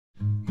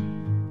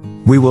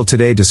We will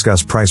today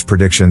discuss price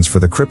predictions for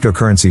the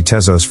cryptocurrency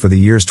Tezos for the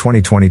years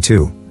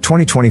 2022,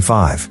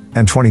 2025,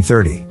 and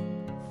 2030.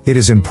 It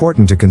is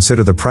important to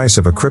consider the price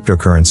of a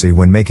cryptocurrency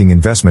when making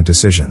investment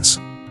decisions.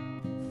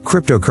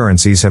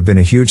 Cryptocurrencies have been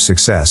a huge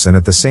success and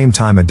at the same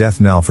time a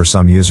death knell for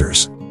some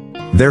users.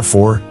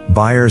 Therefore,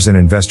 buyers and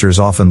investors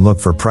often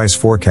look for price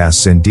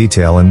forecasts in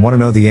detail and want to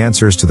know the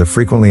answers to the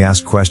frequently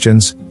asked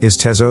questions: is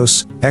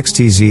Tezos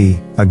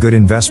Xtz a good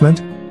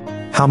investment?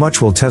 How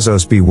much will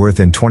Tezos be worth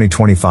in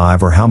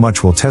 2025, or how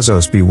much will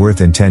Tezos be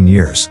worth in 10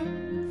 years?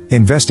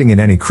 Investing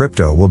in any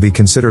crypto will be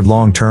considered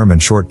long-term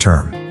and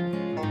short-term.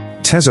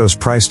 Tezos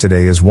price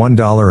today is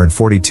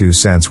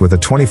 $1.42 with a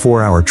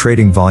 24-hour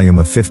trading volume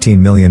of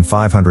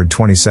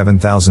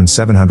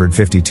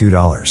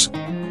 $15,527,752.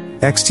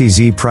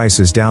 XTZ price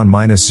is down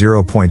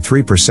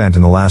 -0.3%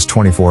 in the last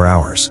 24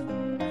 hours.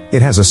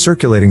 It has a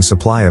circulating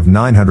supply of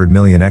 900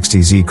 million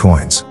XTZ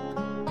coins.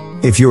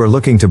 If you are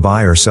looking to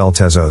buy or sell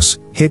Tezos,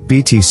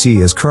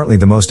 BTC is currently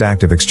the most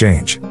active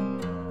exchange.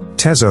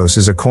 Tezos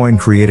is a coin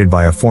created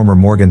by a former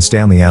Morgan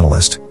Stanley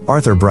analyst,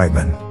 Arthur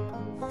Brightman.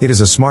 It is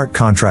a smart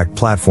contract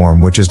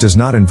platform which does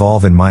not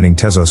involve in mining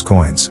Tezos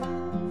coins.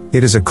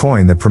 It is a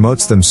coin that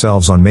promotes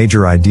themselves on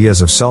major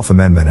ideas of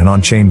self-amendment and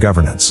on-chain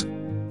governance.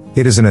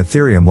 It is an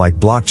Ethereum-like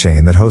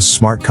blockchain that hosts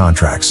smart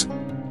contracts.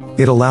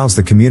 It allows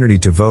the community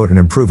to vote and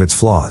improve its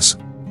flaws.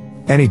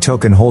 Any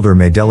token holder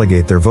may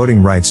delegate their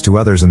voting rights to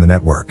others in the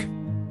network.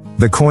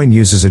 The coin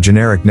uses a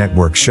generic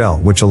network shell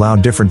which allow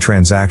different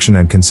transaction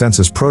and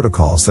consensus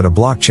protocols that a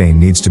blockchain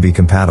needs to be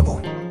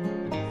compatible.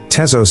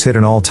 Tezos hit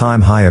an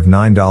all-time high of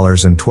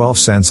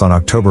 $9.12 on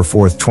October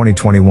 4,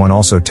 2021.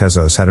 Also,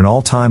 Tezos had an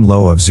all-time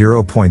low of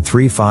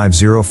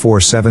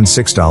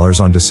 $0.350476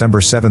 on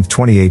December 7,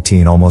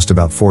 2018, almost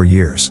about 4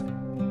 years.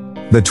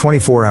 The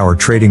 24-hour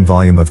trading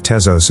volume of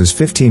Tezos is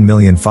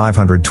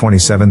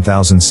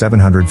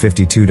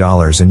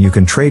 $15,527,752, and you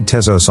can trade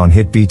Tezos on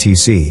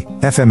BTC,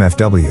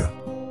 FMFW,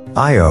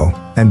 IO,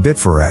 and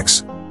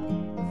Bitforex.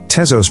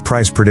 Tezos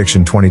price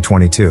prediction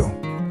 2022.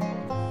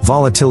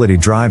 Volatility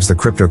drives the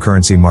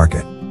cryptocurrency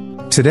market.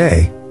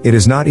 Today, it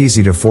is not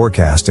easy to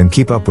forecast and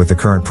keep up with the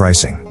current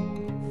pricing.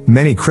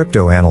 Many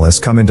crypto analysts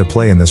come into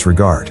play in this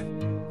regard.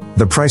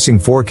 The pricing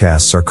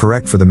forecasts are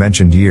correct for the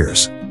mentioned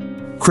years.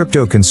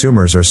 Crypto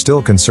consumers are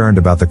still concerned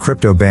about the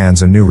crypto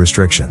bans and new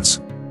restrictions.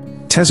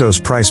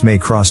 Tezos price may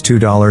cross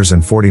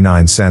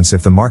 $2.49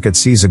 if the market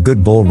sees a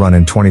good bull run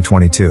in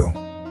 2022.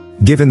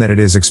 Given that it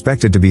is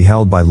expected to be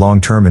held by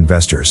long-term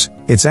investors,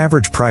 its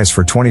average price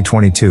for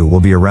 2022 will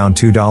be around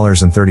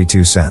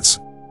 $2.32.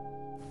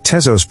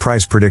 Tezos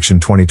price prediction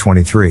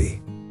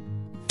 2023.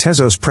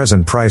 Tezos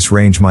present price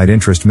range might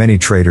interest many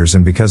traders,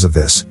 and because of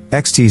this,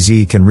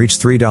 XTZ can reach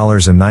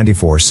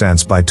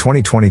 $3.94 by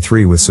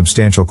 2023 with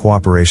substantial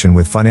cooperation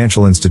with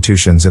financial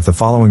institutions if the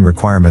following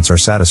requirements are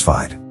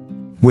satisfied.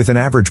 With an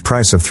average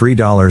price of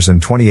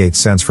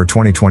 $3.28 for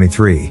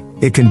 2023,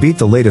 it can beat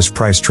the latest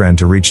price trend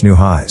to reach new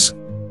highs.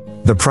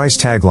 The price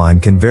tagline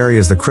can vary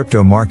as the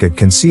crypto market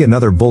can see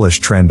another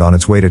bullish trend on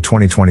its way to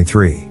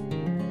 2023.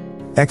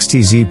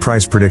 XTZ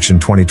price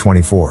prediction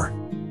 2024.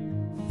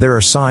 There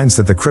are signs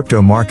that the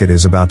crypto market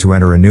is about to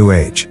enter a new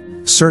age.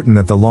 Certain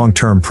that the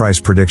long-term price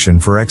prediction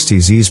for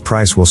XTZ's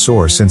price will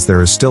soar, since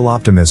there is still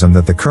optimism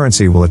that the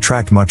currency will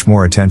attract much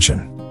more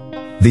attention.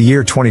 The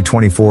year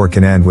 2024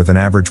 can end with an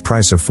average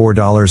price of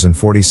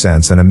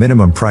 $4.40 and a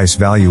minimum price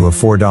value of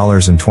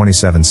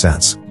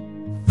 $4.27.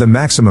 The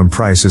maximum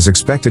price is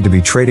expected to be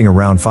trading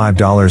around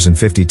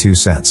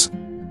 $5.52.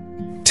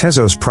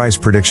 Tezos price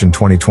prediction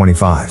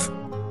 2025.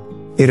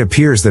 It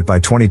appears that by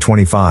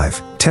 2025,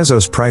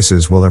 Tezos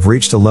prices will have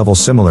reached a level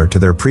similar to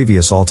their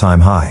previous all-time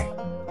high.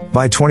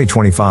 By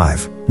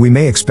 2025, we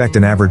may expect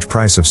an average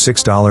price of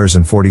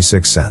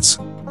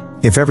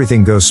 $6.46. If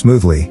everything goes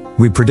smoothly,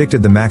 we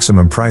predicted the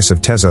maximum price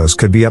of Tezos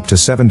could be up to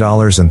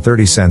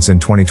 $7.30 in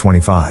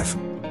 2025.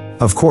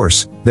 Of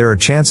course, there are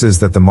chances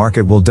that the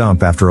market will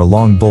dump after a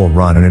long bull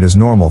run, and it is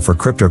normal for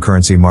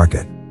cryptocurrency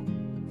market.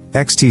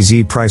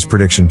 XTZ price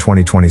prediction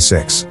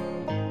 2026.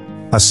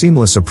 A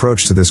seamless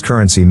approach to this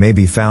currency may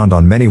be found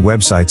on many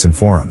websites and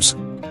forums.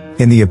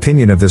 In the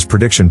opinion of this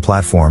prediction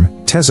platform,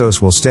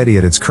 Tezos will steady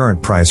at its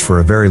current price for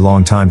a very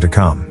long time to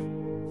come.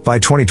 By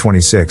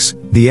 2026,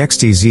 the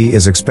XTZ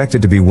is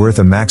expected to be worth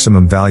a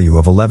maximum value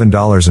of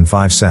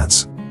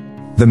 $11.05.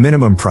 The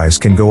minimum price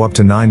can go up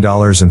to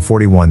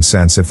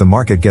 $9.41 if the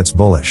market gets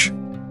bullish.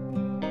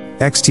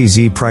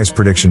 XTZ price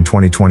prediction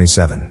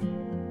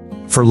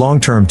 2027. For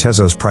long-term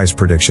Tezos price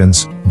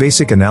predictions,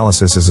 basic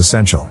analysis is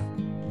essential.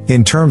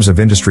 In terms of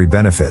industry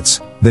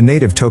benefits, the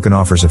native token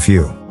offers a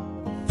few.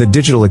 The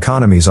digital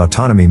economy's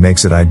autonomy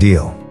makes it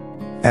ideal.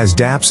 As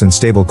dApps and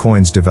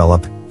stablecoins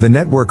develop, the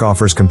network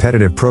offers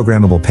competitive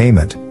programmable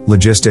payment,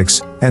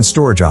 logistics, and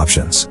storage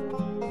options.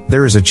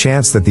 There is a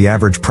chance that the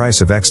average price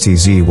of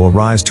XTZ will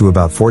rise to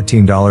about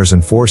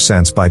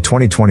 $14.04 by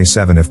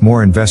 2027 if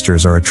more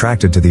investors are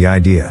attracted to the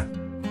idea.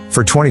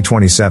 For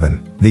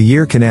 2027, the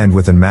year can end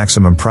with a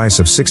maximum price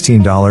of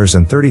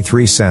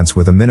 $16.33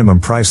 with a minimum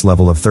price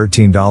level of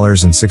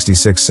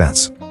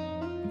 $13.66.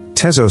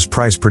 Tezos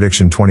Price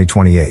Prediction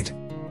 2028.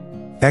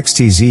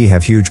 XTZ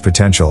have huge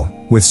potential,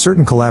 with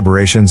certain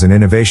collaborations and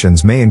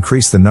innovations may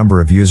increase the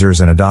number of users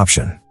and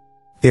adoption.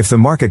 If the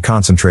market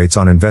concentrates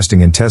on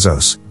investing in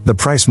Tezos, the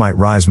price might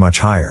rise much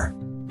higher.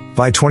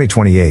 By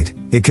 2028,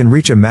 it can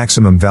reach a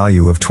maximum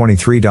value of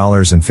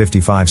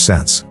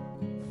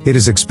 $23.55. It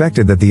is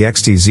expected that the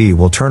XTZ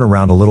will turn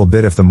around a little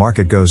bit if the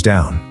market goes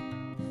down.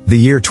 The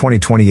year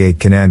 2028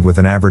 can end with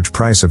an average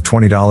price of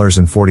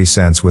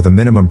 $20.40 with a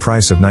minimum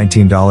price of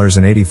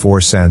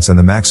 $19.84 and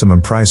the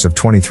maximum price of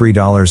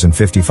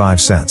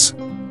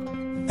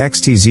 $23.55.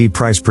 XTZ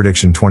Price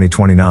Prediction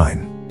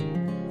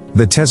 2029.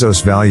 The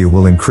Tezos value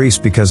will increase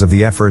because of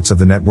the efforts of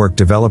the network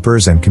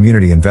developers and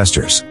community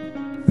investors.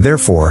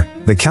 Therefore,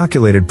 the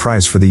calculated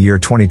price for the year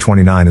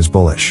 2029 is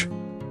bullish.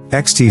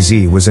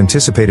 XTZ was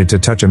anticipated to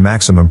touch a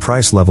maximum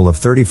price level of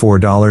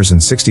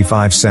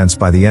 $34.65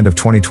 by the end of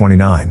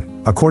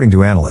 2029, according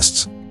to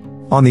analysts.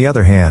 On the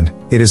other hand,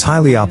 it is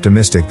highly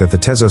optimistic that the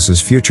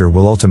Tezos' future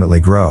will ultimately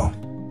grow.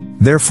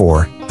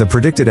 Therefore, the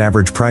predicted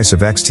average price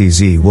of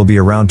XTZ will be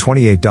around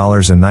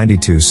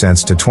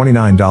 $28.92 to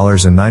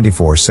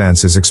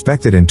 $29.94 is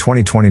expected in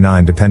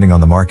 2029 depending on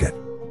the market.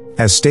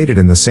 As stated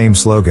in the same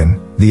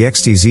slogan, the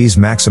XTZ's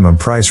maximum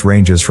price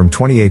ranges from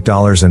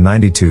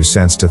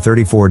 $28.92 to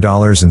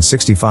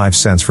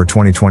 $34.65 for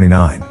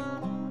 2029.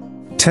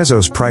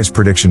 Tezos Price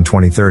Prediction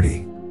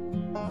 2030.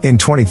 In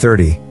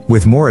 2030,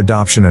 with more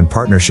adoption and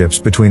partnerships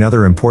between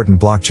other important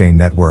blockchain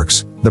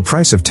networks, the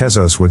price of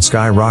Tezos would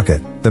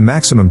skyrocket. The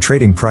maximum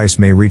trading price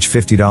may reach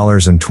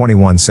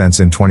 $50.21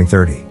 in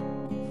 2030.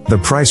 The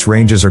price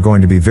ranges are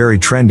going to be very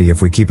trendy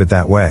if we keep it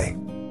that way.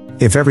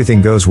 If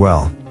everything goes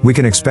well, we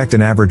can expect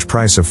an average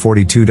price of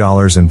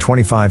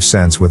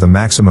 $42.25 with a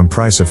maximum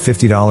price of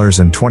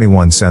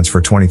 $50.21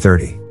 for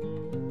 2030.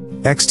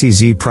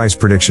 XTZ Price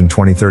Prediction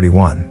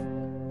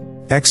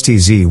 2031.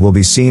 XTZ will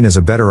be seen as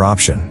a better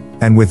option,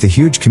 and with the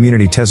huge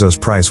community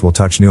Tezos price will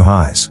touch new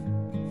highs.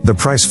 The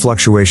price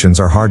fluctuations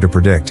are hard to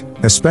predict,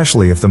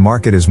 especially if the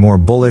market is more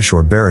bullish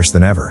or bearish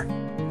than ever.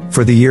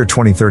 For the year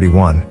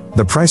 2031,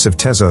 the price of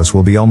Tezos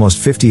will be almost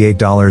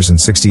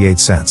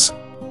 $58.68.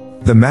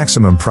 The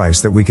maximum price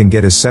that we can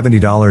get is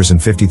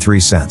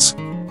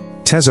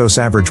 $70.53. Tezos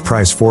average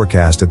price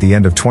forecast at the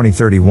end of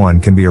 2031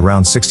 can be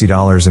around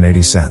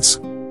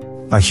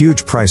 $60.80. A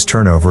huge price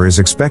turnover is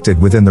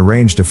expected within the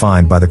range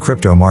defined by the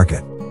crypto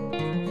market.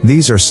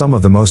 These are some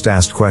of the most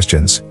asked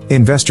questions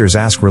investors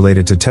ask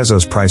related to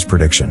Tezos price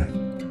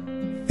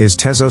prediction. Is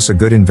Tezos a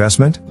good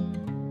investment?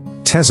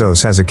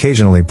 Tezos has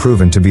occasionally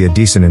proven to be a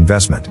decent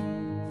investment.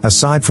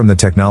 Aside from the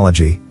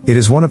technology, it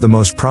is one of the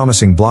most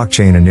promising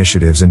blockchain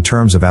initiatives in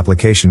terms of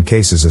application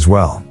cases as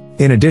well.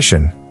 In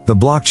addition, the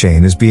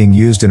blockchain is being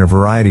used in a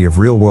variety of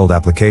real-world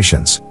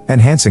applications,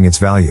 enhancing its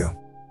value.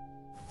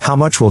 How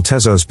much will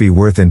Tezos be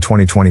worth in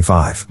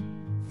 2025?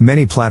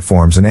 Many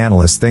platforms and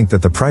analysts think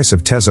that the price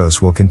of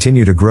Tezos will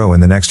continue to grow in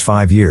the next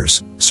 5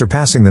 years,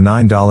 surpassing the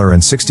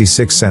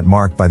 $9.66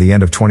 mark by the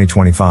end of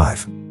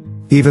 2025.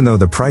 Even though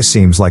the price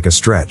seems like a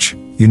stretch,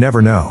 you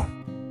never know.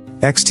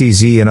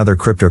 XTZ and other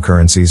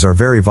cryptocurrencies are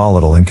very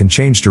volatile and can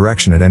change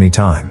direction at any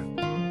time.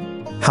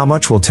 How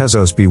much will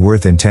Tezos be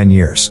worth in 10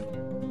 years?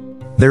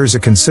 There is a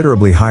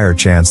considerably higher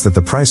chance that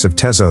the price of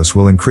Tezos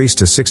will increase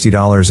to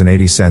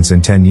 $60.80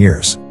 in 10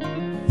 years.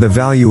 The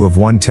value of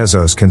one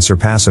Tezos can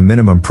surpass a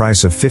minimum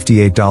price of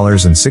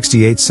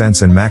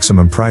 $58.68 and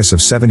maximum price of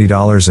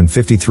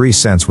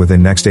 $70.53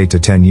 within next 8 to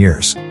 10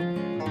 years.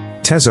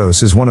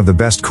 Tezos is one of the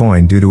best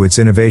coin due to its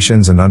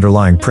innovations and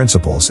underlying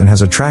principles and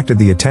has attracted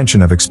the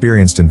attention of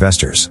experienced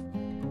investors.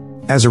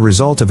 As a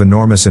result of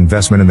enormous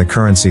investment in the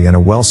currency and a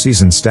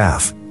well-seasoned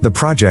staff, the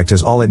project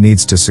has all it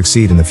needs to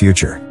succeed in the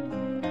future.